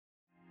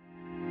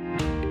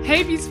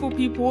Hey beautiful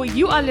people,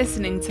 you are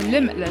listening to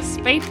Limitless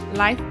Faith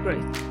Life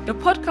Growth, the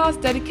podcast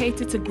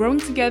dedicated to growing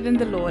together in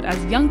the Lord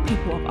as young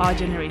people of our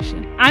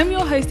generation. I'm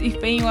your host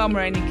Ifeyinwa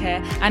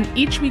Morenike, and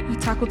each week we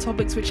tackle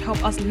topics which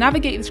help us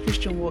navigate this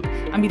Christian walk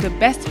and be the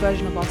best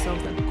version of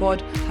ourselves that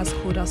God has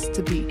called us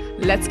to be.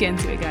 Let's get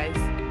into it, guys.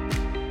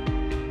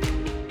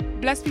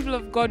 Blessed people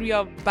of God, we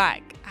are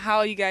back. How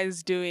are you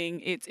guys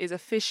doing? It is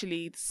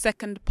officially the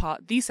second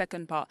part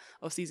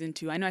of season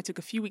 2. I know I took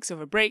a few weeks of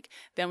a break.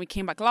 Then we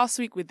came back last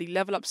week with the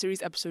Level Up series,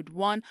 episode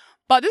 1.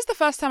 But this is the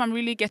first time I'm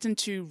really getting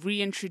to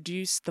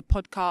reintroduce the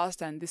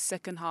podcast and this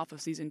second half of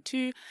season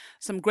 2.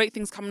 Some great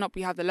things coming up.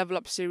 We have the Level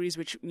Up series,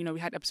 which, we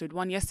had episode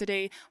 1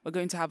 yesterday. We're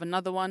going to have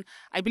another one.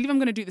 I believe I'm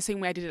going to do it the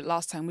same way I did it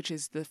last time, which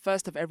is the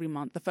first of every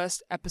month. The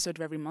first episode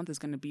of every month is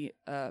going to be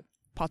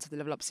part of the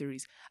Level Up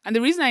series. And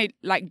the reason I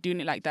like doing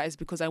it like that is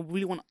because I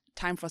really want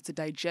time for us to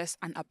digest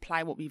and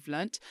apply what we've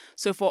learned.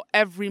 So for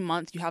every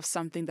month, you have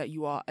something that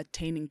you are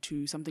attaining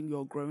to, something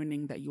you're growing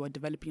in, that you are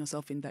developing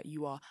yourself in, that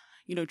you are,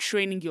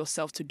 training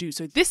yourself to do.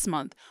 So this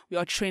month, we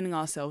are training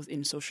ourselves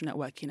in social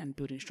networking and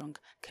building strong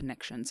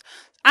connections.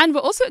 And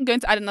we're also going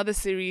to add another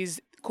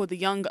series called the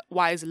Young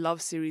Wise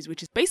Love series,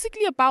 which is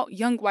basically about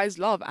young wise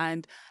love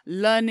and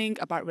learning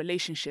about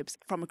relationships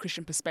from a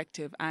Christian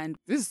perspective. And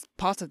this is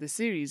part of the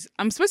series.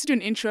 I'm supposed to do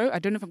an intro. I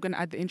don't know if I'm going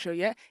to add the intro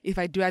yet. If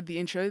I do add the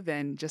intro,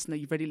 then just know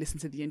you've already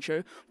listened to the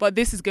intro. But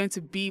this is going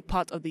to be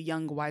part of the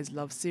Young Wise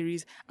Love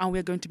series. And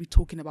we're going to be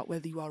talking about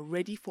whether you are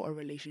ready for a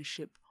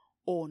relationship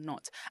or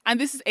not. And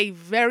this is a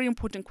very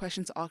important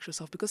question to ask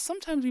yourself, because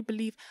sometimes we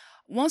believe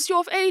once you're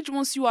of age,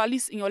 once you are at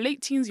least in your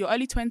late teens, your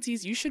early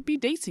 20s, you should be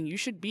dating, you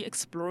should be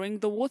exploring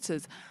the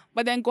waters.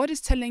 But then God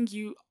is telling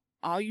you,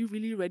 are you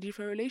really ready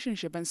for a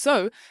relationship? And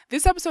so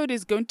this episode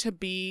is going to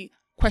be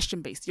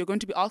question-based. You're going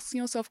to be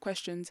asking yourself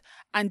questions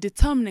and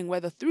determining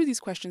whether through these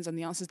questions and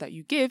the answers that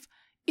you give,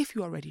 if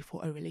you are ready for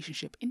a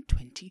relationship in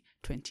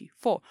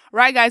 2024.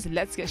 Right, guys,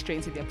 let's get straight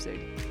into the episode.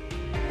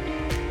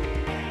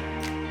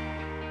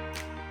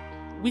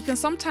 We can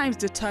sometimes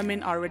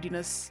determine our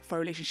readiness for a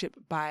relationship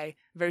by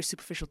very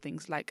superficial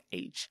things like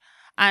age.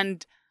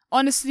 And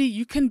honestly,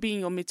 you can be in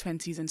your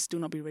mid-20s and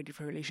still not be ready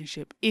for a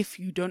relationship if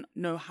you don't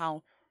know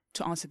how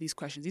to answer these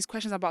questions. These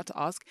questions I'm about to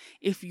ask,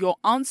 if your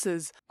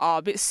answers are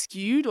a bit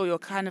skewed or you're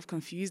kind of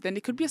confused, then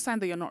it could be a sign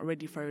that you're not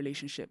ready for a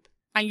relationship.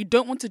 And you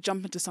don't want to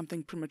jump into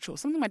something premature.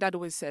 Something my dad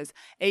always says,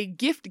 a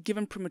gift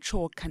given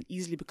premature can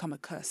easily become a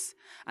curse.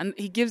 And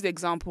he gives the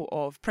example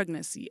of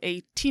pregnancy.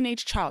 A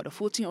teenage child, a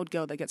 14-year-old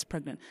girl that gets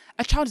pregnant.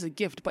 A child is a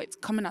gift, but it's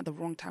coming at the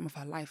wrong time of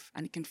her life.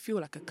 And it can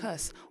feel like a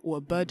curse or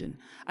a burden.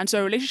 And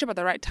so a relationship at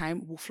the right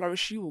time will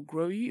flourish you, will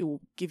grow you, it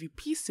will give you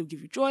peace, it will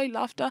give you joy,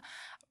 laughter.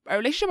 A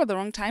relationship at the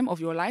wrong time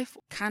of your life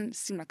can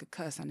seem like a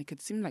curse, and it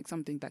could seem like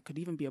something that could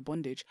even be a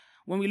bondage.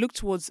 When we look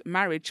towards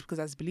marriage, because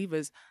as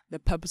believers, the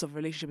purpose of a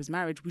relationship is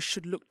marriage, we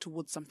should look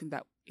towards something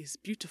that is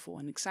beautiful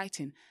and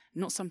exciting,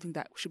 not something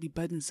that should be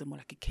burdensome or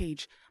like a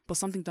cage, but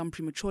something done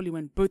prematurely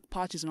when both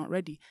parties are not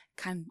ready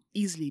can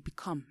easily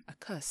become a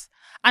curse.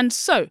 And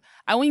so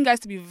I want you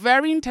guys to be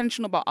very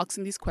intentional about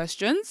asking these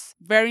questions,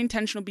 very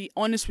intentional, be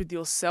honest with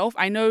yourself.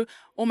 I know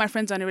all my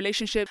friends are in a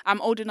relationship.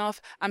 I'm old enough.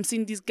 I'm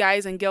seeing these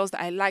guys and girls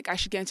that I like. I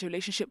should get into a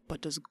relationship.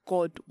 But does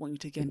God want you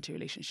to get into a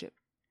relationship?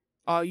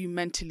 Are you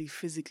mentally,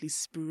 physically,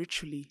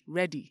 spiritually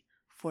ready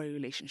for a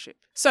relationship?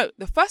 So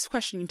the first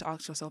question you need to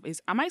ask yourself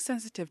is, am I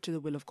sensitive to the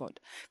will of God?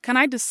 Can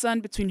I discern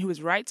between who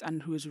is right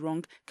and who is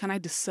wrong? Can I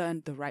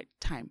discern the right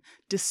time?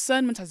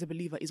 Discernment as a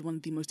believer is one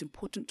of the most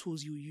important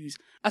tools you use.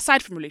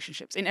 Aside from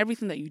relationships, in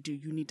everything that you do,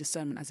 you need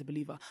discernment as a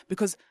believer,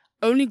 because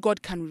only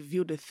God can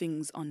reveal the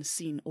things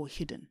unseen or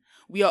hidden.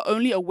 We are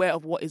only aware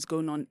of what is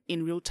going on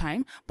in real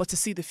time, but to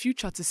see the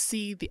future, to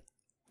see the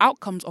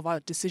outcomes of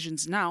our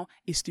decisions now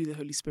is through the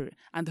Holy Spirit.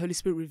 And the Holy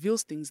Spirit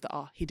reveals things that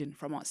are hidden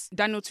from us.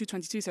 Daniel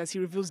 2:22 says he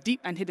reveals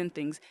deep and hidden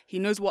things. He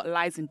knows what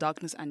lies in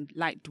darkness, and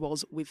light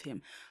dwells with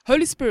him.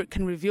 Holy Spirit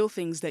can reveal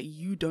things that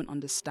you don't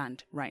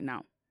understand right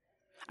now.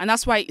 And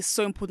that's why it's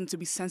so important to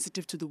be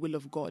sensitive to the will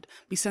of God.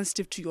 Be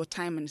sensitive to your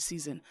time and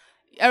season.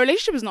 A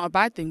relationship is not a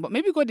bad thing, but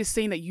maybe God is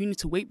saying that you need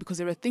to wait because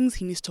there are things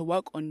he needs to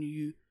work on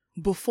you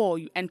before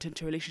you enter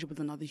into a relationship with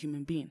another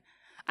human being.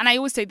 And I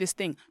always say this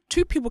thing,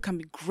 2 people can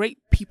be great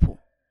people,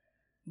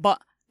 but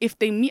if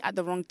they meet at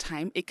the wrong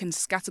time, it can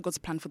scatter God's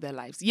plan for their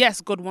lives. Yes,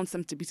 God wants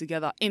them to be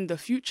together in the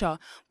future,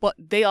 but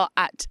they are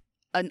at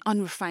an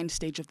unrefined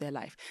stage of their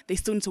life. They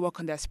still need to work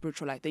on their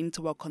spiritual life. They need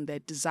to work on their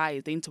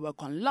desires. They need to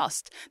work on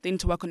lust. They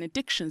need to work on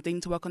addictions. They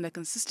need to work on their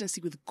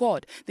consistency with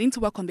God. They need to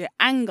work on their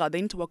anger.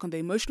 They need to work on their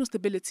emotional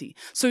stability.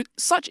 So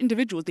such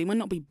individuals, they might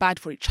not be bad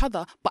for each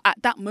other, but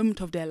at that moment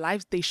of their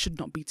lives, they should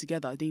not be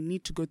together. They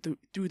need to go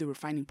through the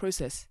refining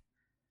process.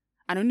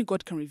 And only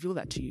God can reveal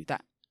that to you,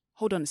 that,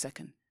 hold on a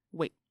second,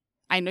 wait.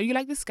 I know you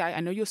like this guy. I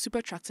know you're super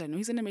attractive. I know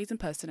he's an amazing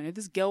person. I know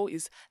this girl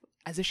is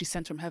as if she's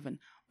sent from heaven.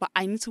 But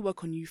I need to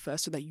work on you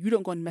first so that you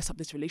don't go and mess up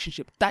this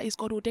relationship. That is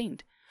God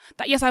ordained.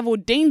 That yes, I've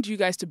ordained you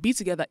guys to be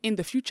together in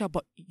the future,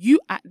 but you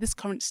at this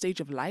current stage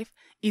of life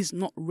is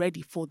not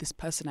ready for this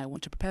person I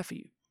want to prepare for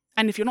you.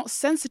 And if you're not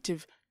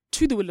sensitive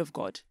to the will of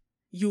God,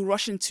 you'll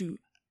rush into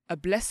a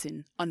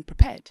blessing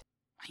unprepared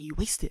and you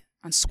waste it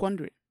and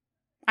squander it.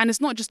 And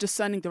it's not just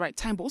discerning the right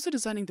time, but also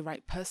discerning the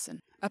right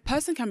person. A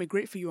person can be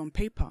great for you on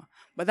paper,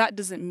 but that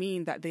doesn't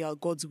mean that they are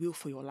God's will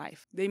for your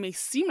life. They may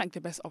seem like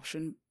the best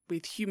option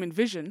with human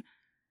vision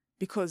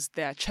because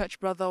they're a church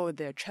brother or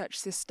they're a church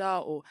sister,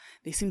 or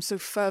they seem so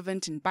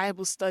fervent in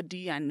Bible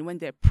study, and when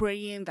they're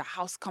praying, the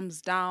house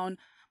comes down.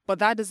 But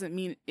that doesn't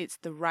mean it's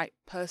the right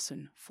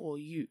person for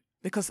you.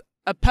 Because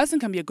a person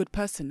can be a good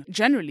person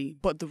generally,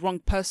 but the wrong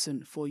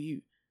person for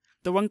you.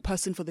 The wrong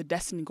person for the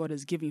destiny God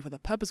has given you, for the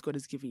purpose God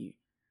has given you.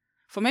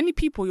 For many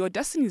people, your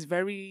destiny is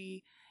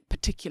very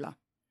particular.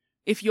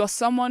 If you're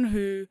someone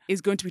who is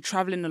going to be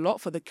traveling a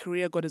lot for the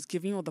career God has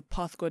given you or the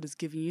path God has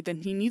given you,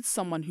 then he needs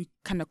someone who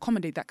can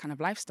accommodate that kind of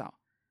lifestyle.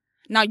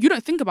 Now, you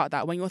don't think about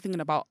that when you're thinking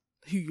about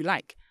who you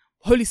like.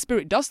 Holy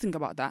Spirit does think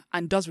about that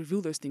and does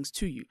reveal those things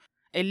to you.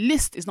 A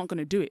list is not going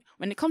to do it.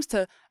 When it comes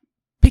to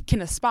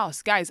picking a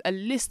spouse, guys, a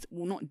list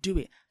will not do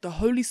it. The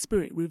Holy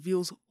Spirit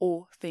reveals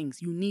all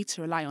things. You need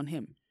to rely on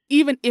him.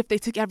 Even if they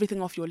take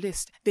everything off your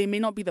list, they may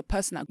not be the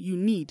person that you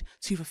need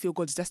to fulfill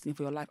God's destiny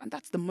for your life. And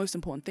that's the most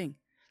important thing,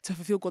 to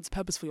fulfill God's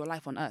purpose for your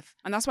life on earth.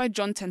 And that's why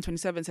John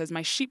 10:27 says,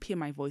 "My sheep hear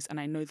my voice and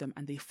I know them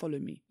and they follow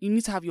me." You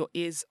need to have your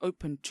ears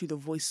open to the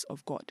voice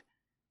of God.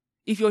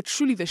 If you're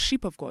truly the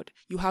sheep of God,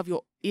 you have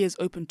your ears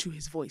open to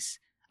his voice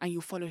and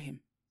you follow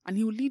him and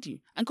he will lead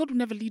you. And God will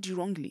never lead you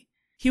wrongly.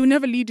 He will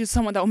never lead you to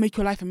someone that will make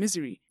your life a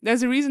misery.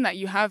 There's a reason that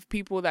you have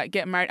people that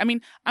get married. I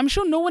mean, I'm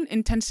sure no one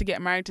intends to get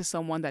married to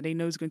someone that they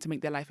know is going to make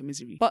their life a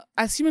misery. But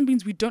as human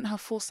beings, we don't have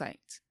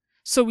foresight.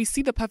 So we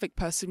see the perfect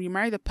person, we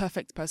marry the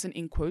perfect person,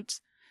 in quotes,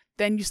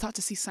 then you start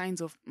to see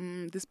signs of,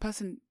 this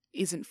person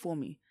isn't for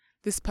me.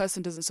 This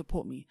person doesn't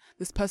support me.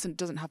 This person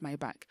doesn't have my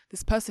back.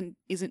 This person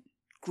isn't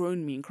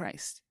grown me in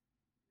Christ.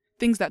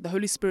 Things that the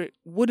Holy Spirit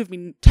would have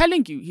been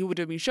telling you. He would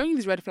have been showing you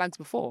these red flags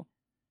before,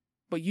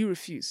 but you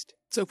refused.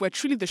 So if we're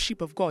truly the sheep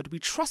of God, we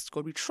trust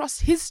God, we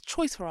trust his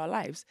choice for our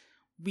lives,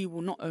 we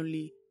will not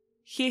only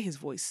hear his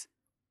voice,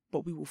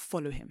 but we will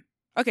follow him.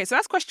 Okay, so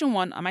that's question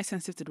 1. Am I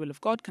sensitive to the will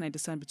of God? Can I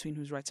discern between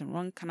who's right and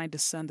wrong? Can I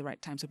discern the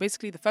right time? So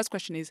basically, the first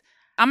question is,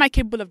 am I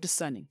capable of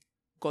discerning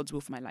God's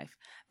will for my life?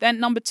 Then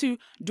number 2,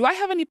 do I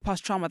have any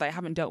past trauma that I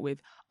haven't dealt with?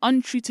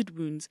 Untreated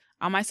wounds,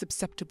 am I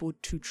susceptible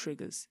to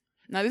triggers?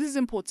 Now, this is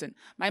important.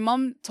 My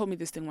mom told me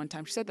this thing one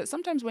time. She said that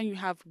sometimes when you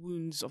have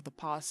wounds of the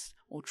past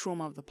or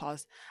trauma of the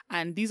past,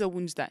 and these are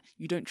wounds that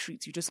you don't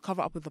treat, you just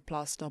cover up with the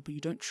plaster, but you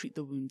don't treat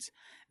the wounds,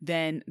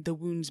 then the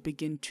wounds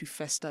begin to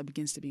fester,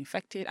 begins to be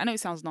infected. I know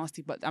it sounds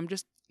nasty, but I'm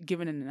just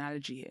giving an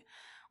analogy here,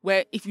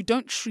 where if you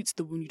don't treat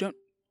the wound, you don't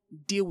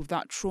deal with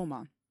that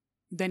trauma,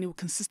 then it will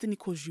consistently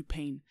cause you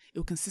pain. It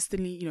will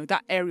consistently,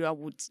 that area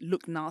would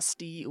look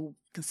nasty. It will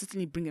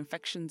consistently bring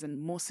infections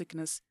and more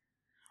sickness,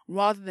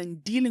 rather than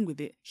dealing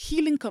with it,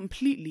 healing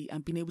completely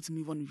and being able to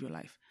move on with your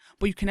life.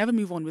 But you can never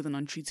move on with an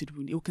untreated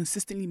wound. It will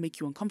consistently make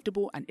you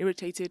uncomfortable and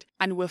irritated,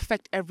 and it will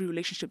affect every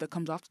relationship that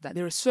comes after that.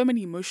 There are so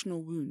many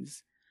emotional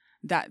wounds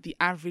that the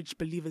average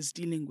believer is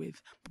dealing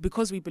with. But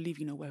because we believe,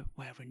 we're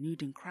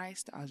renewed in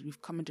Christ, as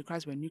we've come into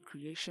Christ, we're a new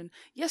creation.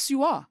 Yes,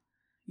 you are.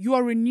 You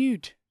are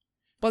renewed.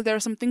 But there are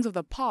some things of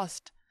the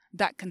past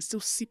that can still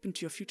seep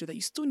into your future that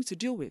you still need to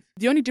deal with.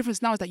 The only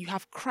difference now is that you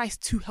have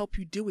Christ to help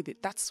you deal with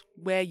it. That's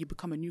where you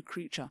become a new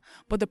creature.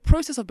 But the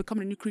process of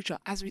becoming a new creature,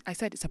 as I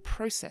said, it's a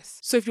process.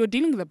 So if you're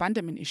dealing with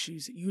abandonment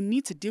issues, you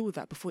need to deal with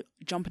that before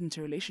jumping into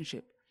a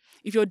relationship.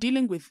 If you're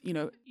dealing with,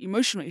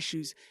 emotional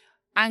issues,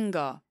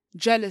 anger,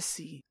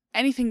 jealousy,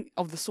 anything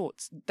of the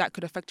sorts that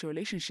could affect your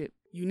relationship,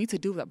 you need to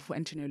deal with that before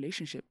entering a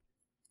relationship.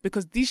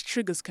 Because these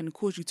triggers can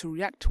cause you to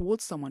react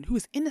towards someone who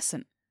is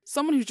innocent.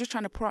 Someone who's just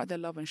trying to pour out their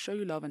love and show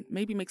you love and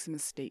maybe makes a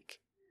mistake.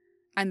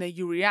 And then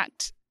you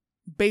react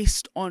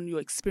based on your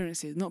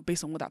experiences, not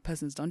based on what that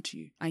person's done to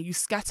you. And you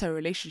scatter a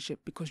relationship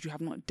because you have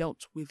not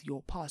dealt with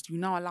your past. You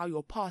now allow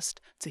your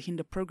past to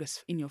hinder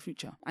progress in your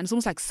future. And it's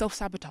almost like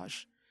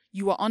self-sabotage.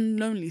 You are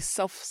unknowingly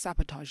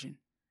self-sabotaging.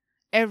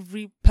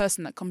 Every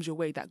person that comes your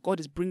way that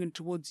God is bringing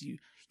towards you,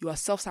 you are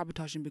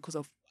self-sabotaging because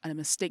of a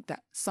mistake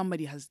that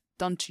somebody has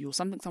done to you or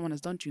something someone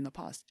has done to you in the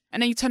past.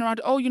 And then you turn around,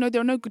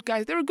 there are no good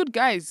guys. There are good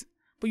guys.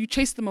 But you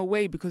chase them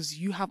away because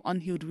you have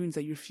unhealed wounds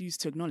that you refuse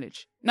to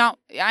acknowledge. Now,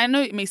 I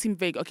know it may seem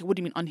vague. Okay, what do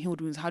you mean unhealed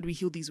wounds? How do we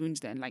heal these wounds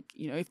then?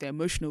 If they're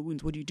emotional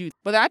wounds, what do you do?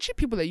 But there are actually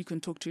people that you can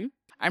talk to.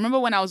 I remember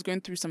when I was going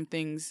through some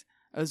things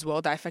as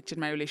well that affected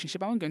my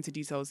relationship. I won't go into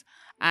details.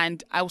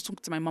 And I was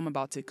talking to my mom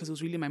about it because it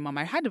was really my mom.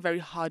 I had a very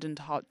hardened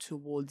heart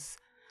towards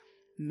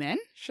men,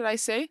 should I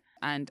say?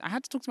 And I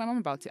had to talk to my mom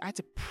about it. I had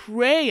to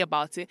pray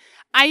about it.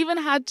 I even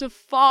had to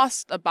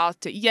fast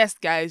about it. Yes,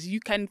 guys, you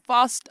can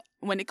fast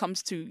when it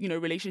comes to,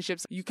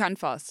 relationships. You can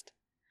fast.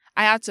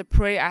 I had to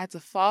pray. I had to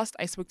fast.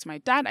 I spoke to my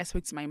dad. I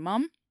spoke to my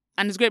mom.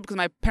 And it's great because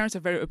my parents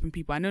are very open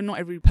people. I know not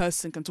every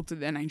person can talk to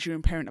their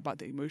Nigerian parent about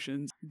their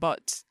emotions,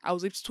 but I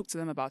was able to talk to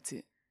them about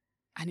it.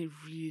 And it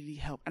really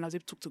helped. And I was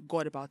able to talk to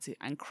God about it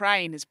and cry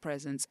in his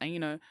presence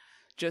and,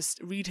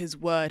 just read his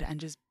word and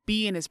just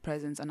be in his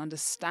presence and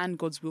understand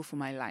God's will for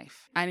my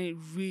life. And it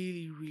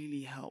really,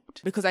 really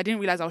helped because I didn't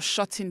realize I was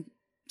shutting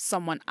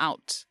someone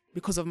out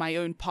because of my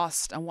own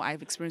past and what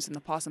I've experienced in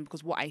the past, and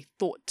because what I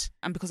thought,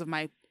 and because of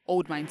my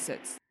old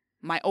mindsets,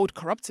 my old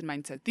corrupted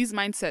mindset. These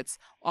mindsets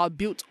are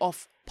built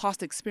off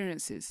past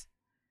experiences.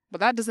 But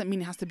that doesn't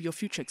mean it has to be your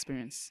future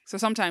experience. So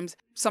sometimes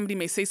somebody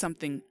may say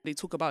something, they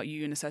talk about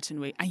you in a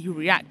certain way, and you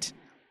react.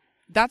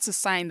 That's a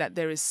sign that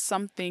there is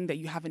something that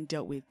you haven't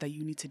dealt with that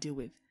you need to deal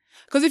with.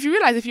 Because if you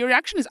realize if your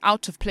reaction is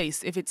out of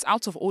place, if it's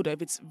out of order,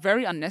 if it's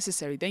very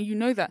unnecessary, then you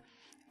know that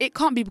it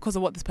can't be because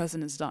of what this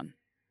person has done.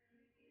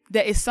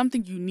 There is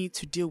something you need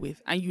to deal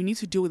with, and you need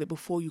to deal with it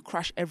before you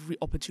crush every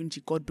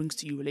opportunity God brings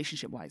to you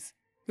relationship-wise.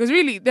 Because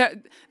really, they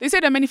say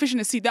there are many fish in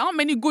the sea. There aren't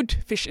many good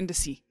fish in the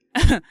sea.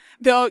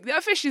 There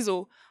are fishes,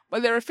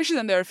 but there are fishes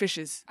and there are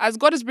fishes. As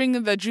God is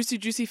bringing the juicy,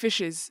 juicy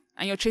fishes,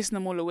 and you're chasing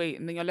them all away,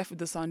 and then you're left with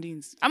the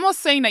sardines. I'm not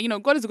saying that,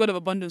 God is a God of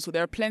abundance, so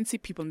there are plenty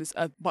of people on this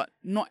earth, but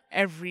not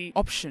every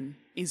option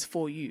is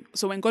for you.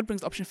 So when God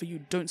brings the option for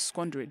you, don't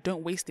squander it.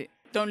 Don't waste it.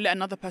 Don't let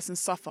another person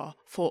suffer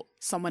for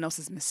someone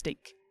else's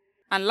mistake.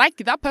 And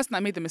likely that person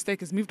that made the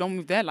mistake has moved on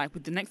with their life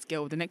with the next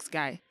girl, with the next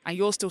guy, and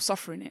you're still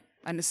suffering it.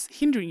 And it's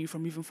hindering you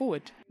from moving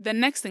forward. The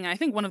next thing, and I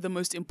think one of the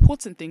most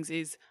important things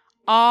is,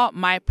 are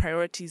my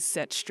priorities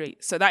set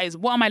straight? So that is,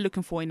 what am I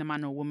looking for in a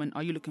man or a woman?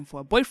 Are you looking for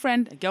a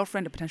boyfriend, a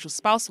girlfriend, a potential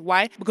spouse?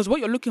 Why? Because what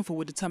you're looking for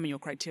will determine your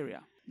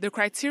criteria. The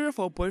criteria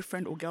for a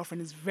boyfriend or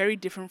girlfriend is very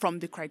different from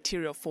the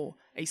criteria for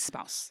a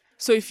spouse.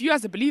 So if you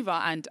as a believer,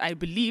 and I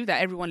believe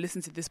that everyone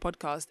listening to this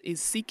podcast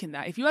is seeking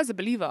that, if you as a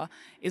believer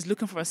is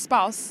looking for a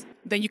spouse,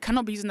 then you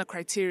cannot be using the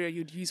criteria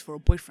you'd use for a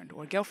boyfriend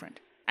or a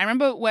girlfriend. I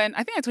remember when,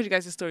 I think I told you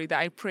guys the story that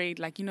I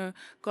prayed,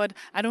 God,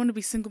 I don't want to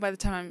be single by the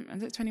time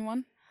is it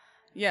 21?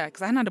 Yeah,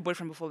 because I hadn't had a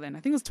boyfriend before then. I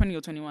think it was 20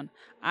 or 21.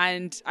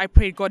 And I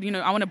prayed, God,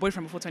 I want a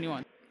boyfriend before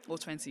 21 or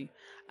 20.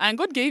 And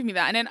God gave me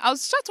that. And then I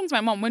was talking to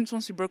my mom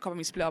once we broke up and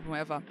we split up and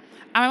whatever. And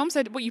my mom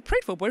said, well, you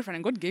prayed for a boyfriend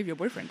and God gave you a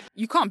boyfriend.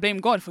 You can't blame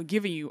God for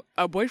giving you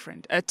a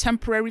boyfriend, a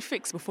temporary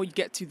fix before you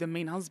get to the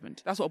main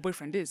husband. That's what a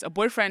boyfriend is. A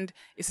boyfriend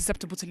is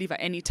susceptible to leave at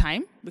any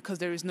time because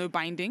there is no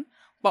binding.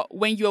 But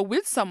when you're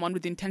with someone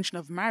with the intention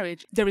of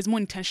marriage, there is more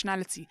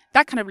intentionality.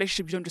 That kind of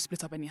relationship, you don't just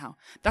split up anyhow.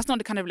 That's not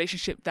the kind of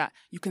relationship that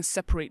you can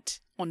separate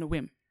on a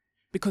whim.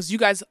 Because you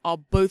guys are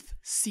both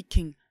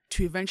seeking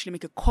to eventually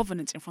make a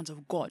covenant in front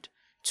of God,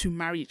 to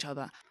marry each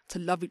other, to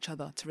love each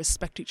other, to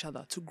respect each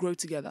other, to grow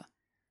together,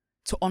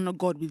 to honor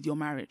God with your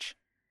marriage.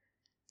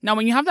 Now,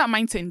 when you have that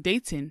mindset in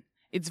dating,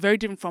 it's very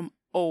different from,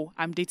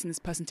 I'm dating this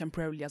person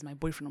temporarily as my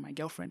boyfriend or my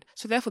girlfriend.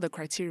 So therefore, the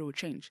criteria will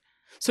change.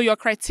 So your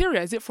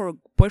criteria, is it for a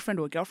boyfriend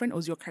or a girlfriend, or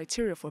is your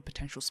criteria for a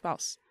potential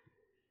spouse?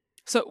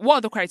 So what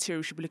are the criteria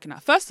we should be looking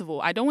at? First of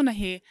all, I don't want to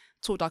hear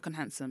tall, dark, and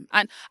handsome.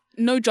 And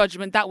no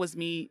judgment, that was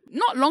me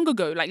not long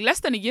ago, like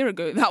less than a year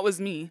ago, that was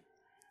me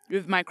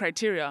with my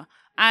criteria.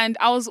 And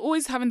I was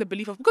always having the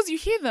belief of, because you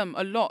hear them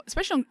a lot,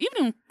 especially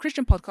even on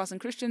Christian podcasts and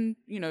Christian,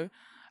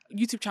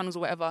 YouTube channels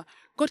or whatever,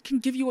 God can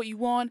give you what you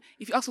want.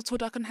 If you ask for tall,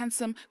 dark, and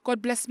handsome,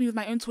 God bless me with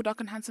my own tall, dark,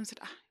 and handsome. I said,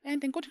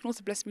 and then God can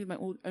also bless me with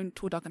my own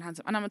tall, dark, and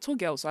handsome. And I'm a tall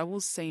girl, so I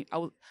always say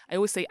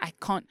I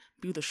can't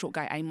be with a short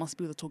guy. I must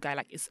be with a tall guy.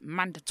 Like, it's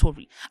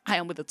mandatory. I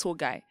am with a tall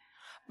guy.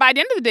 But at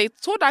the end of the day,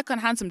 tall, dark,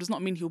 and handsome does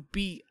not mean he'll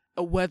be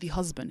a worthy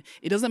husband.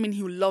 It doesn't mean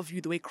he'll love you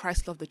the way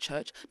Christ loved the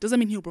church. It doesn't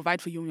mean he'll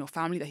provide for you and your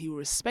family, that he will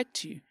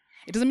respect you.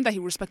 It doesn't mean that he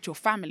will respect your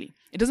family.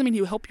 It doesn't mean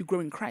he will help you grow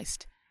in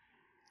Christ.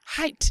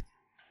 Height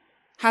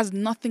has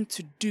nothing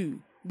to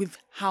do with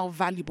how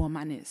valuable a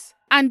man is.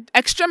 And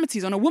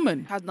extremities on a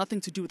woman has nothing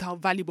to do with how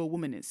valuable a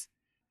woman is.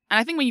 And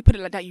I think when you put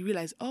it like that, you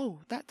realize,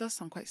 that does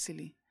sound quite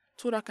silly.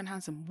 Tall, dark, and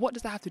handsome. What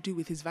does that have to do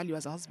with his value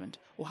as a husband?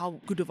 Or how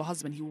good of a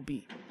husband he will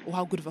be? Or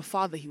how good of a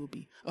father he will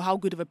be? Or how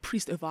good of a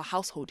priest over a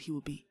household he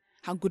will be?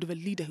 How good of a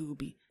leader he will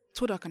be?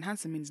 Tall, dark, and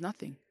handsome means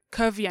nothing.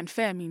 Curvy and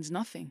fair means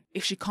nothing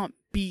if she can't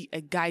be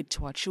a guide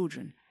to our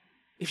children.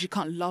 If she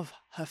can't love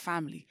her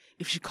family.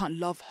 If she can't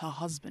love her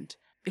husband.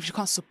 If she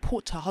can't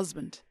support her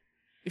husband.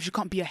 If she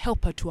can't be a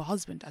helper to her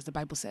husband, as the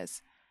Bible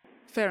says.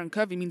 Fair and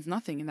curvy means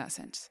nothing in that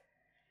sense.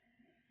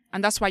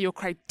 And that's why your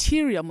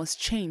criteria must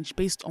change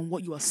based on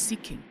what you are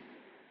seeking.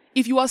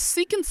 If you are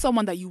seeking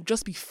someone that you'll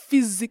just be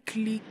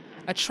physically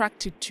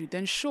attracted to,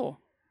 then sure.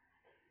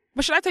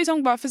 But should I tell you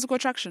something about physical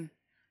attraction?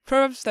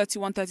 Proverbs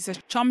 31:30 says,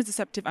 charm is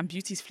deceptive and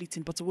beauty is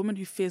fleeting, but a woman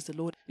who fears the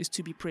Lord is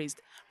to be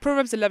praised.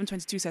 Proverbs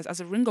 11:22 says, as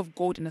a ring of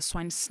gold in a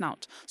swine's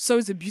snout, so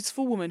is a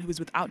beautiful woman who is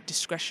without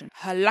discretion.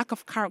 Her lack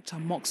of character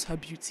mocks her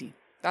beauty.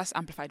 That's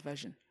amplified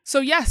version. So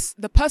yes,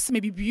 the person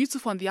may be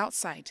beautiful on the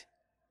outside.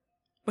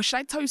 But should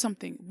I tell you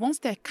something? Once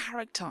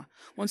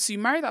you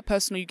marry that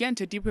person or you get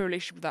into a deeper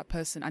relationship with that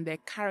person and their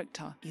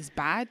character is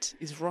bad,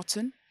 is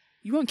rotten,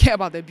 you won't care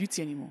about their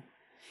beauty anymore.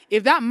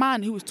 If that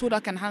man who is tall,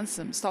 dark, and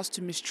handsome starts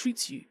to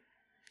mistreat you,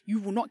 you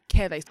will not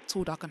care that he's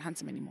tall, dark, and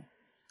handsome anymore.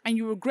 And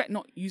you regret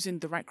not using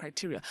the right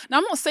criteria. Now,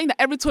 I'm not saying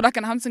that every tall, dark,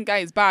 and handsome guy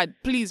is bad.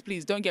 Please,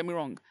 don't get me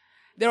wrong.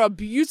 There are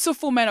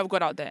beautiful men of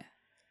God out there.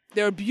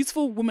 There are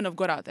beautiful women of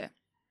God out there.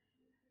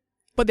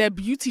 But their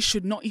beauty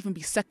should not even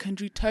be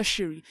secondary,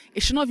 tertiary.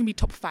 It should not even be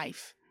top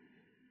 5.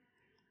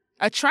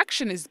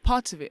 Attraction is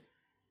part of it.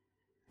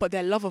 But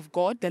their love of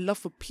God, their love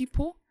for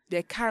people,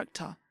 their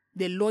character,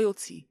 their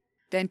loyalty,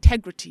 their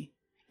integrity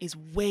is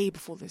way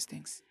before those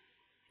things.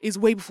 Is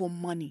way before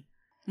money.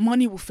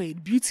 Money will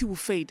fade. Beauty will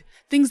fade.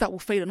 Things that will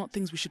fade are not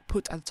things we should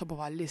put at the top of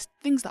our list.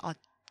 Things that are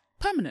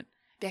permanent.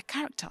 Their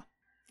character.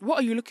 What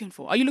are you looking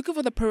for? Are you looking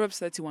for the Proverbs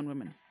 31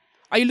 woman?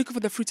 Are you looking for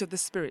the fruit of the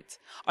Spirit?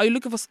 Are you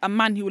looking for a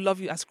man who will love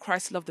you as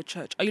Christ loved the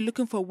church? Are you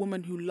looking for a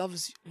woman who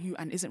loves you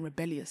and isn't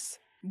rebellious?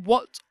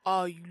 What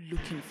are you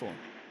looking for?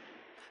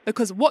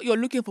 Because what you're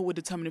looking for will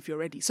determine if you're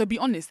ready. So be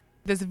honest.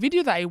 There's a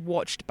video that I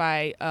watched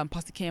by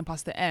Pastor K and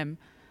Pastor M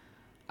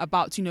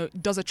about,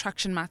 does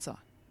attraction matter?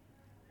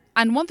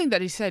 And one thing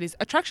that he said is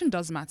attraction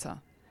does matter,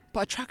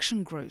 but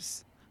attraction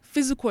grows.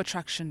 Physical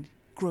attraction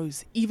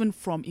grows even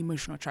from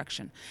emotional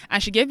attraction.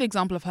 And she gave the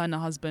example of her and her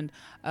husband.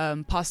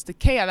 Pastor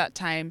K at that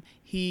time,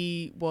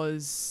 she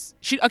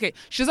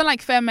doesn't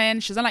like fair men,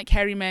 she doesn't like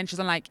hairy men, she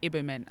doesn't like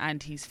Igbo men.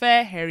 And he's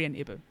fair, hairy and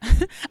Igbo.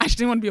 And she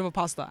didn't want to be with a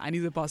pastor, and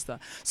he's a pastor.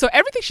 So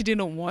everything she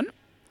didn't want,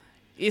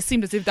 it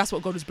seemed as if that's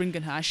what God was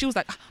bringing her. And she was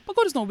like, but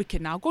God is not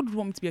wicked now. God would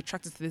want me to be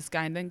attracted to this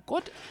guy. And then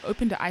God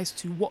opened her eyes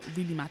to what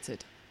really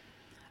mattered.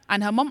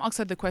 And her mom asked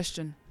her the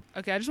question.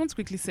 Okay, I just want to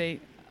quickly say,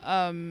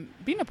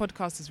 being a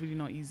podcast is really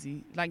not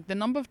easy. Like, the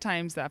number of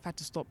times that I've had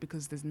to stop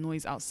because there's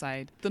noise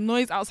outside. The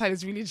noise outside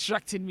is really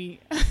distracting me.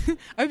 I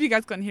hope you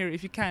guys can hear it.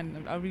 If you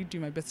can, I'll really do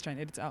my best to try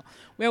and edit it out.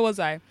 Where was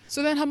I?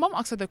 So then her mom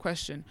asked her the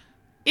question.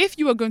 If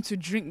you were going to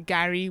drink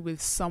Gary with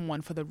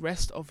someone for the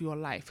rest of your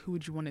life, who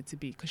would you want it to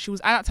be?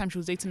 Because at that time, she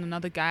was dating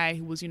another guy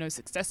who was,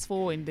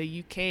 successful in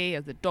the UK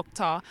as a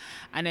doctor.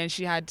 And then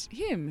she had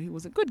him, who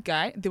was a good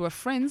guy. They were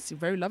friends, a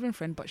very loving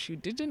friend, but she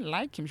didn't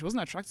like him. She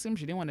wasn't attracted to him.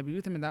 She didn't want to be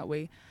with him in that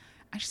way.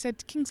 And she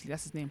said, Kingsley,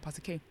 that's his name,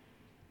 Pastor K.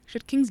 She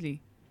said, Kingsley.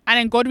 And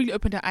then God really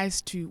opened her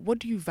eyes to, what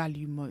do you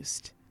value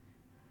most?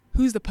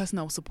 Who's the person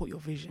that will support your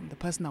vision? The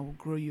person that will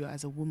grow you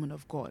as a woman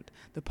of God?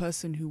 The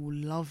person who will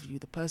love you?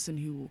 The person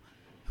who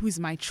is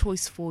my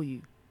choice for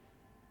you?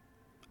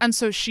 And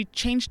so she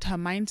changed her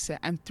mindset,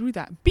 and through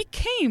that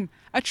became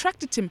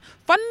attracted to him.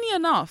 Funnily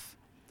enough,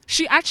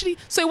 so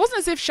it wasn't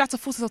as if she had to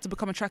force herself to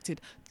become attracted.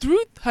 Through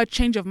her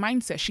change of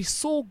mindset, she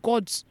saw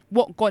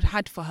what God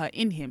had for her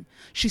in him.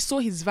 She saw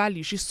his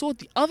value. She saw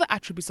the other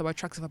attributes that were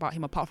attractive about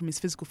him apart from his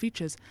physical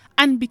features,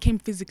 and became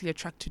physically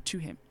attracted to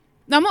him.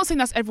 Now, I'm not saying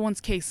that's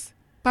everyone's case,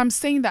 but I'm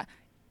saying that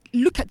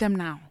look at them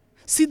now.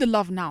 See the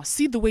love now.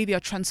 See the way they are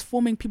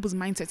transforming people's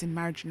mindsets in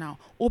marriage now.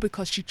 All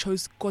because she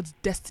chose God's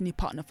destiny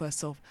partner for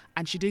herself.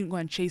 And she didn't go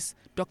and chase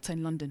doctor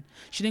in London.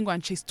 She didn't go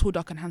and chase tall,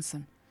 dark and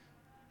handsome.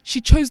 She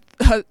chose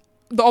the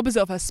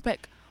opposite of her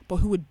spec, but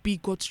who would be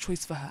God's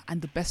choice for her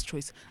and the best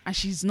choice. And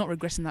she's not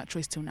regretting that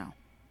choice till now.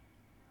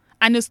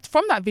 And it's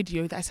from that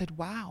video that I said,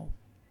 wow,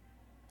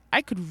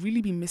 I could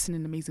really be missing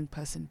an amazing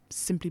person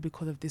simply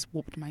because of this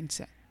warped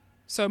mindset.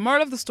 So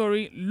moral of the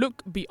story,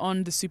 look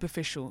beyond the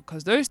superficial,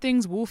 because those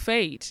things will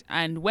fade.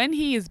 And when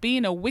he is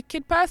being a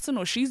wicked person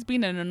or she's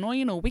being an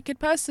annoying or wicked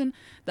person,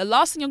 the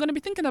last thing you're going to be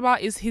thinking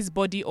about is his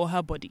body or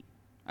her body.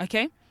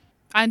 Okay?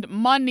 And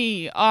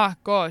money.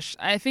 Gosh.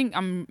 I think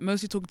I'm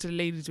mostly talking to the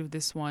ladies with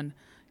this one.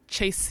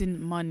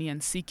 Chasing money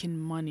and seeking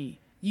money.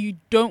 You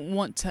don't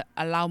want to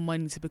allow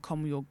money to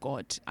become your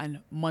God and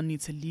money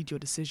to lead your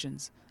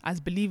decisions. As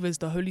believers,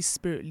 the Holy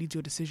Spirit leads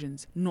your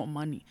decisions, not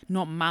money,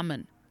 not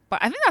mammon.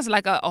 But I think that's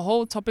like a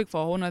whole topic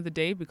for a whole nother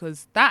day,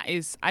 because that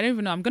is, I don't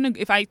even know.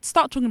 If I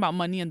start talking about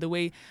money and the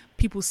way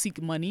people seek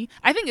money,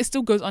 I think it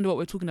still goes under what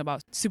we're talking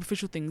about,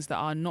 superficial things that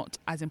are not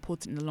as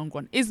important in the long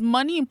run. Is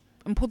money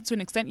important to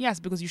an extent?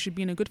 Yes, because you should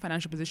be in a good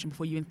financial position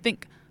before you even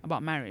think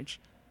about marriage.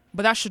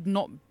 But that should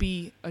not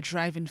be a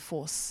driving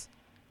force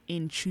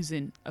in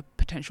choosing a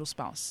potential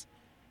spouse.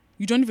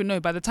 You don't even know.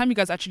 By the time you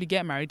guys actually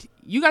get married,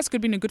 you guys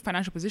could be in a good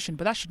financial position,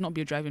 but that should not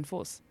be a driving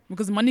force,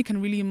 because money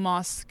can really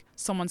mask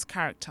someone's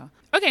character.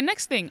 Okay,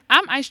 next thing.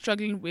 Am I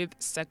struggling with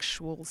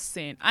sexual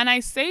sin? And I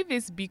say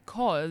this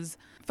because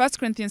 1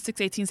 Corinthians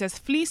 6:18 says,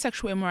 flee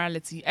sexual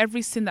immorality.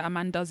 Every sin that a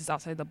man does is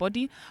outside the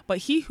body, but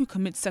he who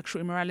commits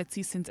sexual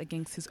immorality sins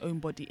against his own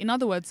body. In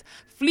other words,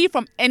 flee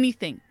from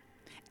anything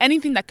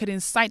that could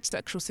incite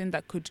sexual sin,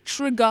 that could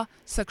trigger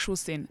sexual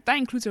sin. That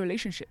includes a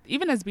relationship.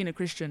 Even as being a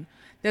Christian,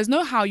 there's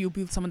no how you'll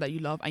be with someone that you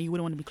love and you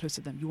wouldn't want to be close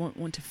to them. You won't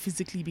want to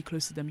physically be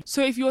close to them.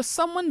 So if you're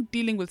someone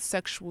dealing with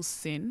sexual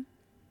sin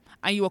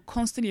and you are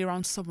constantly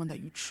around someone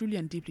that you truly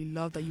and deeply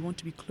love, that you want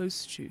to be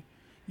close to,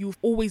 you'll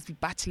always be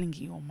battling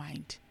in your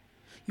mind.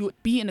 You'll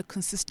be in a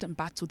consistent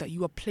battle that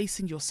you are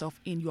placing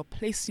yourself in. You are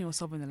placing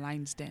yourself in the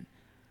lion's den.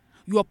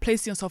 You are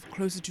placing yourself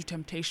closer to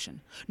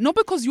temptation. Not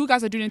because you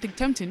guys are doing anything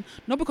tempting,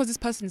 not because this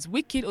person is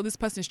wicked or this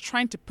person is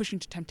trying to push you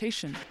into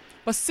temptation,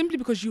 but simply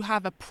because you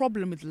have a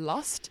problem with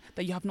lust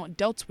that you have not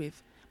dealt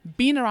with.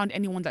 Being around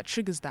anyone that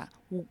triggers that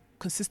will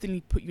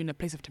consistently put you in a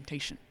place of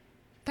temptation.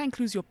 That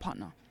includes your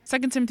partner. 2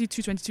 Timothy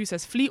 2:22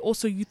 says, flee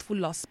also youthful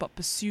lusts, but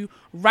pursue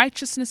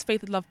righteousness,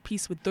 faith, love,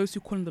 peace with those who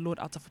call on the Lord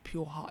out of a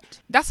pure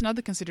heart. That's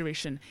another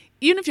consideration.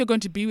 Even if you're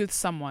going to be with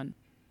someone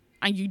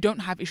and you don't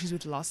have issues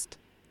with lust,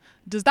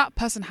 does that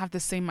person have the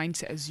same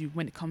mindset as you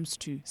when it comes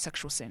to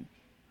sexual sin?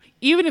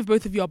 Even if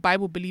both of you are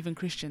Bible-believing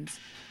Christians,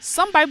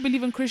 some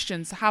Bible-believing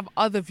Christians have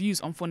other views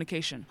on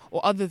fornication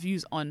or other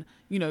views on,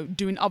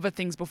 doing other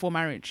things before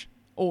marriage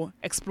or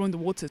exploring the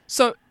waters.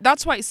 So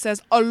that's why it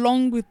says,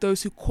 along with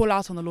those who call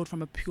out on the Lord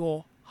from a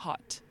pure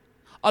heart,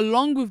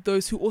 along with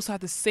those who also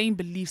have the same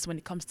beliefs when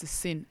it comes to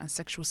sin and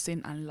sexual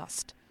sin and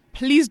lust.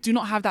 Please do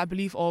not have that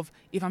belief of,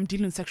 if I'm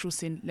dealing with sexual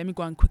sin, let me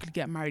go and quickly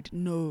get married.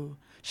 No.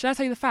 Should I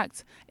tell you the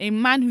fact? A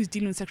man who's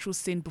dealing with sexual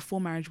sin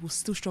before marriage will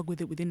still struggle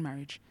with it within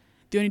marriage.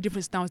 The only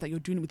difference now is that you're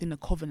doing it within a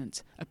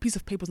covenant. A piece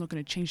of paper is not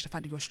going to change the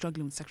fact that you're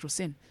struggling with sexual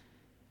sin.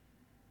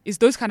 It's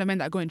those kind of men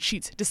that go and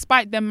cheat,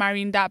 despite them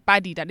marrying that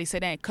baddie that they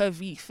said,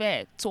 curvy,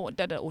 fair, tall,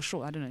 or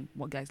short. I don't know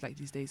what guys like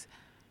these days.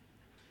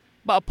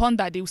 But upon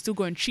that, they will still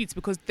go and cheat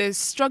because they're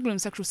struggling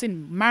with sexual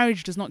sin.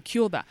 Marriage does not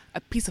cure that.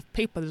 A piece of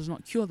paper does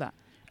not cure that.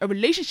 A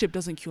relationship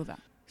doesn't cure that.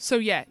 So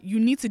yeah, you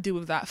need to deal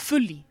with that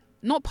fully,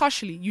 not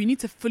partially. You need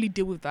to fully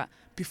deal with that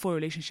before a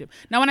relationship.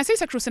 Now, when I say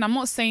sexual sin, I'm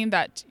not saying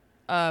that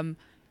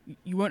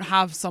you won't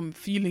have some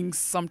feelings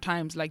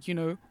sometimes, like,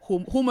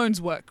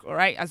 hormones work, all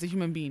right, as a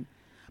human being.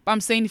 But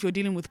I'm saying if you're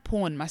dealing with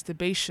porn,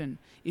 masturbation,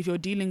 if you're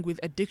dealing with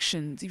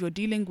addictions, if you're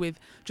dealing with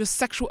just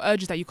sexual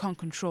urges that you can't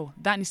control,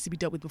 that needs to be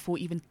dealt with before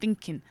even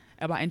thinking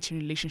about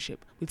entering a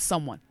relationship with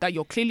someone that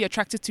you're clearly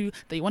attracted to,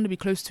 that you want to be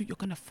close to. You're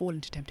going to fall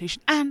into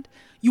temptation and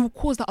you will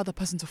cause that other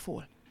person to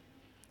fall.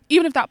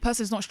 Even if that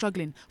person is not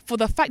struggling, for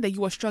the fact that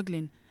you are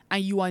struggling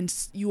and you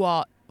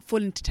are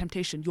falling into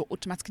temptation, you're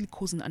automatically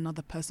causing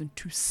another person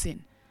to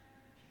sin.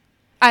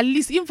 At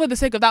least, even for the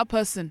sake of that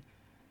person,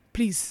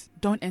 please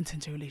don't enter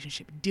into a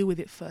relationship. Deal with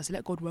it first.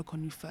 Let God work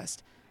on you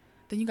first.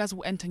 Then you guys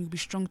will enter and you'll be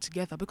strong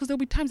together. Because there'll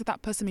be times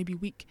that person may be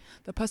weak.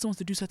 The person wants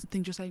to do certain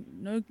things, just like,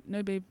 no,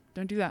 babe,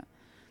 don't do that.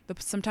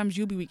 Sometimes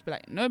you'll be weak, but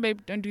like, no, babe,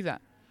 don't do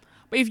that.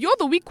 But if you're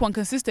the weak one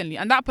consistently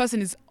and that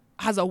person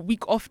has a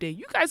week off day,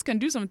 you guys can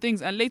do some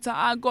things and later,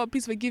 God,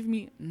 please forgive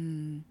me.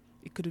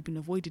 It could have been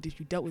avoided if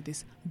you dealt with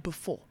this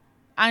before.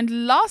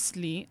 And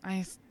lastly,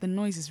 the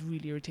noise is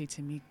really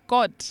irritating me.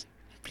 God,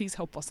 please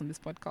help us on this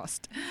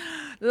podcast.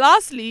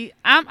 Lastly,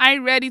 am I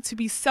ready to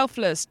be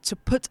selfless, to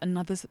put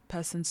another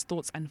person's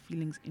thoughts and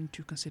feelings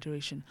into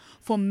consideration?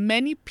 For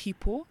many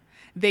people,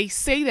 they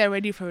say they're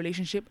ready for a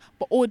relationship,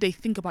 but all they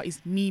think about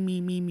is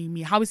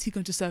me. How is he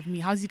going to serve me?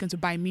 How is he going to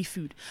buy me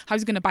food? How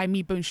is he going to buy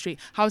me bone straight?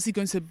 How is he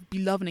going to be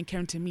loving and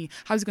caring to me?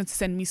 How is he going to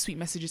send me sweet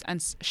messages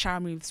and shower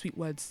me with sweet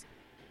words?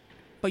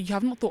 But you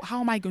have not thought,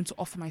 how am I going to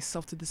offer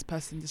myself to this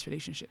person in this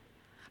relationship?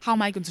 How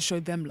am I going to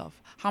show them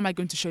love? How am I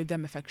going to show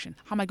them affection?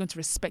 How am I going to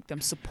respect them,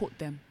 support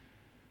them,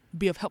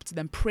 be of help to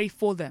them, pray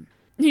for them?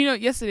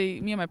 Yesterday,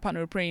 me and my partner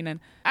were praying, and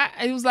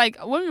it was like,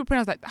 when we were praying,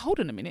 I was like, hold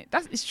on a minute,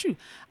 it's true.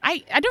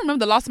 I don't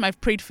remember the last time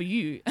I've prayed for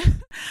you.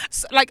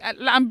 So,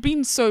 I'm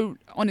being so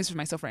honest with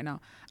myself right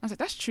now. I was like,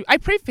 that's true. I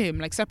pray for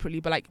him, separately,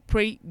 but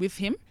pray with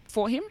him,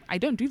 for him, I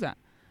don't do that.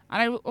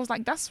 And I was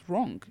like, that's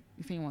wrong.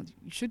 You think, well,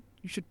 you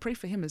should pray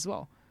for him as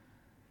well.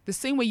 The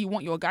same way you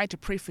want your guy to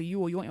pray for you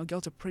or you want your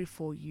girl to pray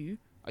for you,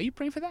 are you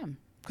praying for them?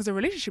 Because a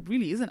relationship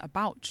really isn't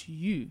about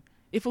you.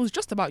 If it was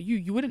just about you,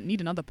 you wouldn't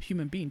need another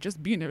human being.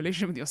 Just be in a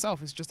relationship with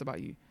yourself. It's just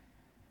about you.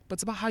 But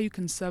it's about how you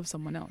can serve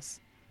someone else,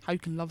 how you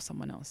can love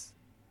someone else.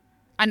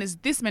 And it's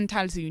this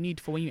mentality you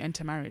need for when you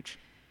enter marriage.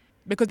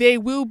 Because there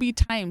will be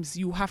times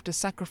you have to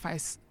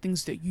sacrifice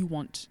things that you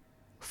want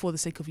for the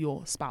sake of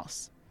your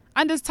spouse.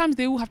 And there's times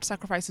they will have to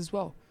sacrifice as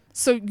well.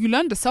 So you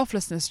learn the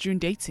selflessness during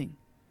dating.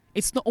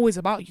 It's not always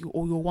about you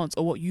or your wants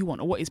or what you want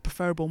or what is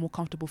preferable, more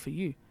comfortable for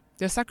you.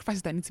 There are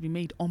sacrifices that need to be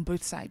made on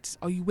both sides.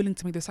 Are you willing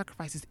to make those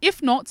sacrifices?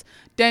 If not,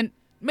 then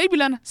maybe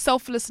learn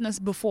selflessness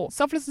before.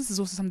 Selflessness is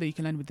also something you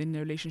can learn within a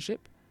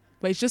relationship.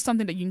 But it's just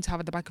something that you need to have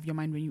at the back of your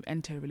mind when you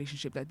enter a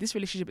relationship. That this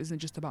relationship isn't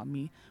just about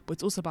me, but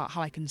it's also about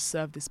how I can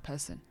serve this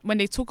person. When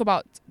they talk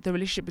about the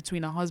relationship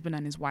between a husband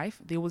and his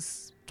wife, they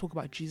always talk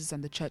about Jesus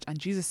and the church. And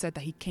Jesus said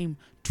that he came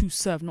to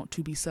serve, not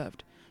to be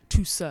served.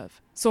 To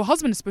serve. So a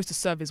husband is supposed to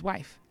serve his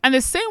wife. And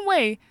the same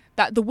way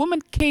that the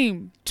woman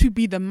came to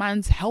be the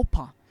man's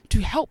helper, to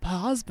help her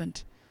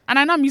husband. And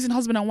I know I'm using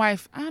husband and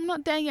wife. I'm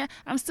not there yet.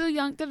 I'm still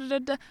young.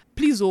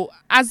 Please,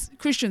 as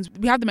Christians,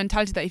 we have the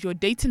mentality that if you're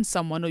dating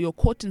someone or you're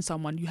courting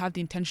someone, you have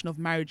the intention of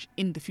marriage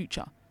in the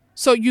future.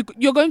 So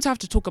you're going to have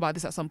to talk about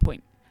this at some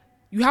point.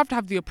 You have to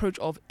have the approach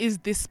of, is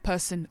this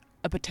person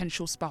a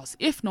potential spouse?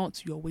 If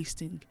not, you're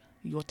wasting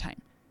your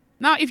time.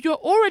 Now, if you're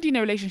already in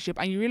a relationship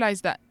and you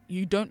realize that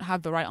you don't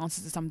have the right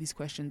answers to some of these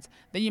questions,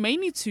 then you may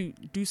need to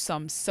do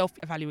some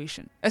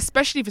self-evaluation,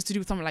 especially if it's to do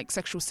with something like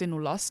sexual sin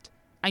or lust.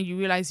 And you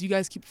realize you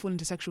guys keep falling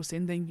into sexual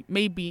sin, then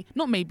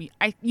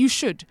you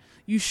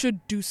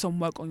should do some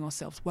work on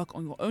yourselves, work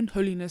on your own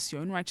holiness,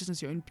 your own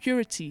righteousness, your own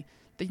purity,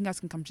 that you guys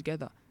can come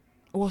together.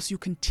 Or else you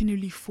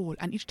continually fall.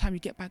 And each time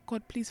you get back,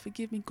 God, please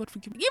forgive me. God,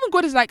 forgive me. Even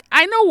God is like,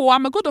 I know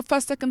I'm a God of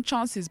first, second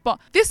chances, but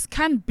this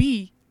can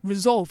be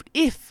resolved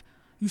if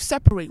you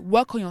separate,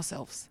 work on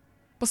yourselves.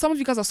 But some of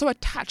you guys are so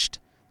attached.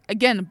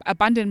 Again,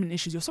 abandonment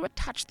issues. You're so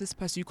attached to this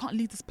person. You can't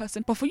leave this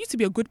person. But for you to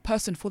be a good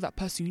person for that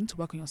person, you need to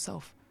work on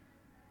yourself.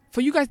 For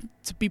you guys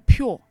to be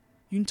pure,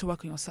 you need to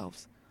work on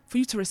yourselves. For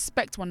you to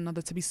respect one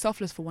another, to be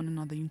selfless for one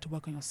another, you need to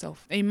work on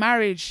yourself. A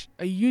marriage,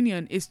 a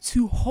union is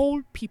two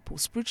whole people,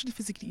 spiritually,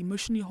 physically,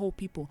 emotionally whole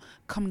people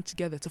coming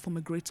together to form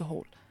a greater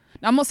whole.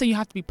 Now, I'm not saying you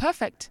have to be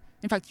perfect.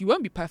 In fact, you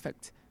won't be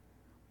perfect.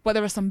 But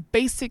there are some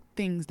basic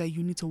things that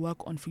you need to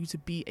work on for you to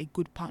be a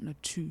good partner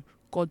to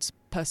God's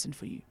person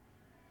for you,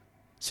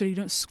 so you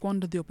don't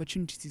squander the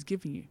opportunities he's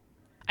giving you.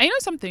 And you know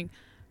something?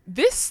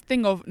 This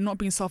thing of not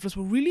being selfless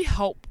will really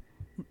help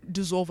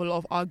dissolve a lot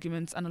of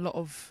arguments and a lot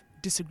of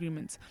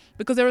disagreements,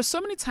 because there are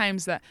so many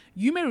times that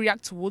you may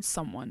react towards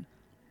someone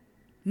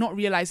not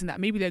realizing that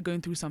maybe they're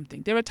going through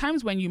something. There are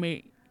times when you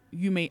may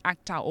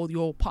act out, or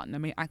your partner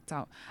may act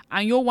out,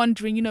 and you're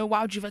wondering,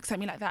 why would you vex at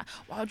me like that?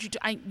 Why would you do?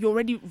 You're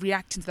already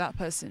reacting to that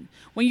person.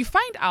 When you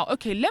find out,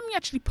 okay, let me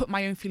actually put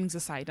my own feelings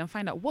aside and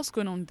find out what's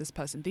going on with this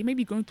person. They may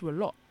be going through a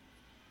lot.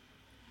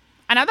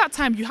 And at that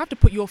time, you have to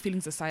put your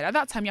feelings aside. At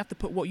that time, you have to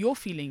put what you're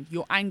feeling,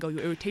 your anger,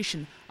 your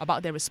irritation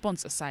about their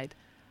response aside,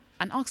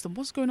 and ask them,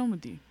 what's going on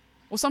with you?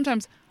 Or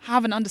sometimes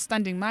have an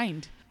understanding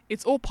mind.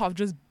 It's all part of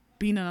just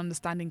being an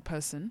understanding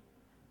person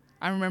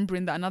and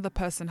remembering that another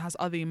person has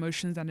other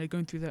emotions and they're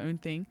going through their own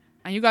thing.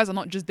 And you guys are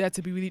not just there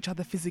to be with each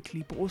other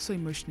physically, but also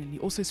emotionally,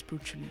 also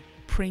spiritually.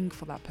 Praying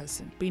for that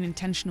person, being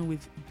intentional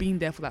with being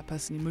there for that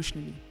person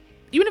emotionally,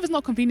 even if it's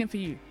not convenient for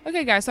you.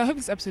 Okay, guys, so I hope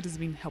this episode has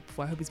been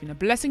helpful. I hope it's been a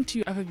blessing to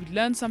you. I hope you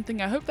learned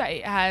something. I hope that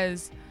it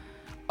has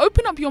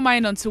opened up your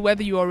mind onto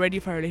whether you are ready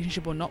for a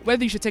relationship or not,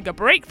 whether you should take a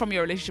break from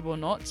your relationship or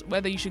not,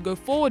 whether you should go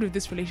forward with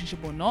this relationship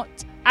or not.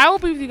 I will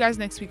be with you guys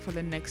next week for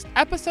the next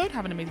episode.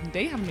 Have an amazing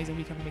day, have an amazing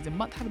week, have an amazing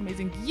month, have an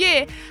amazing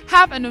year,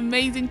 have an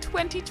amazing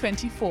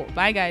 2024.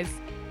 Bye, guys.